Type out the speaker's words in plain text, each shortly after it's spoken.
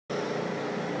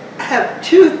have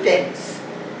two things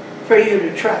for you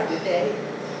to try today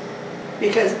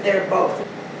because they're both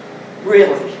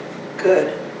really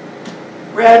good.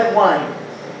 Red wine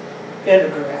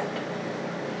vinaigrette.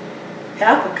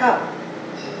 Half a cup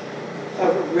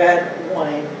of red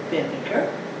wine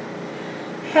vinegar.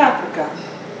 Half a cup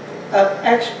of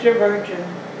extra virgin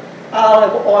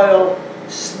olive oil,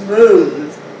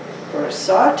 smooth for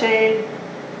sauteing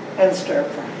and stir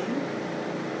frying.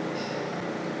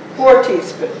 4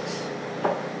 teaspoons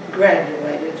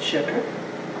granulated sugar.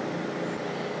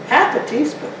 Half a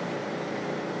teaspoon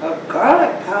of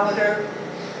garlic powder,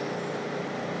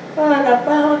 and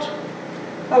about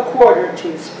a 1/4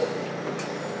 teaspoon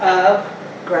of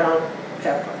ground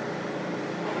pepper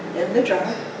in the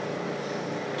jar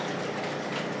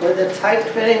with a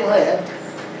tight-fitting lid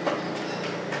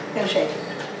and shake it.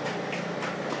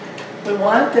 We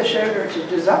want the sugar to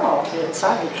dissolve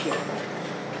inside here.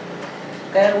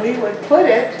 And we would put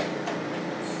it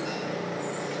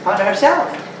on our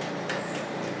salad.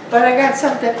 But I got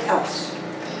something else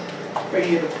for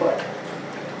you to put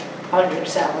on your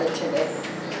salad today.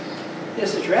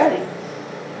 This is ready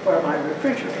for my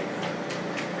refrigerator.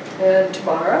 And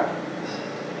tomorrow,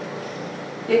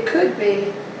 it could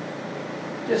be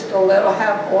just a little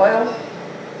half oil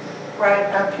right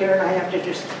up here, and I have to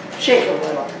just shake a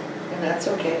little. And that's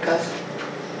okay, because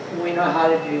we know how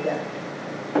to do that.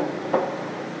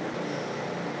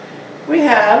 We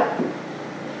have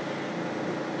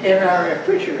in our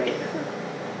refrigerator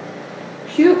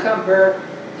cucumber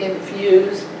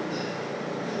infused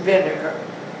vinegar.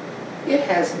 It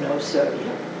has no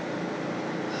sodium.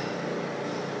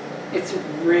 It's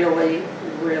really,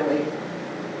 really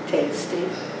tasty.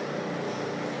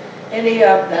 Any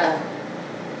of the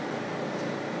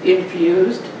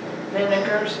infused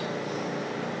vinegars,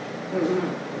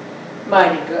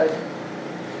 mighty good.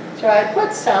 So I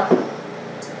put some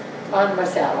on my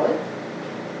salad.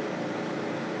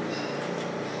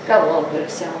 Got a little bit of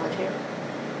salad here.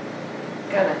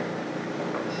 Gonna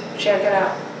check it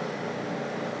out.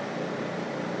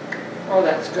 Oh,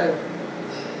 that's good.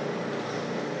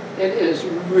 It is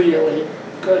really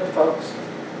good, folks.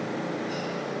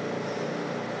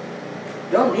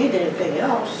 Don't need anything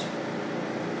else.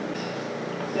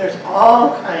 There's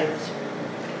all kinds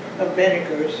of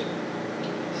vinegars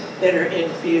that are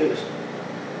infused.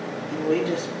 And we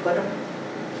just put them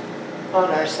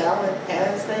on our salad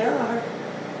as they are.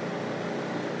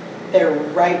 They're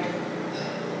right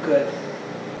good.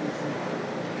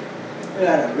 We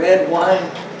got a red wine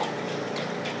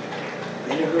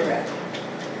vinaigrette.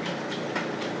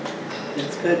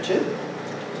 It's good too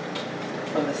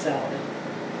on the salad.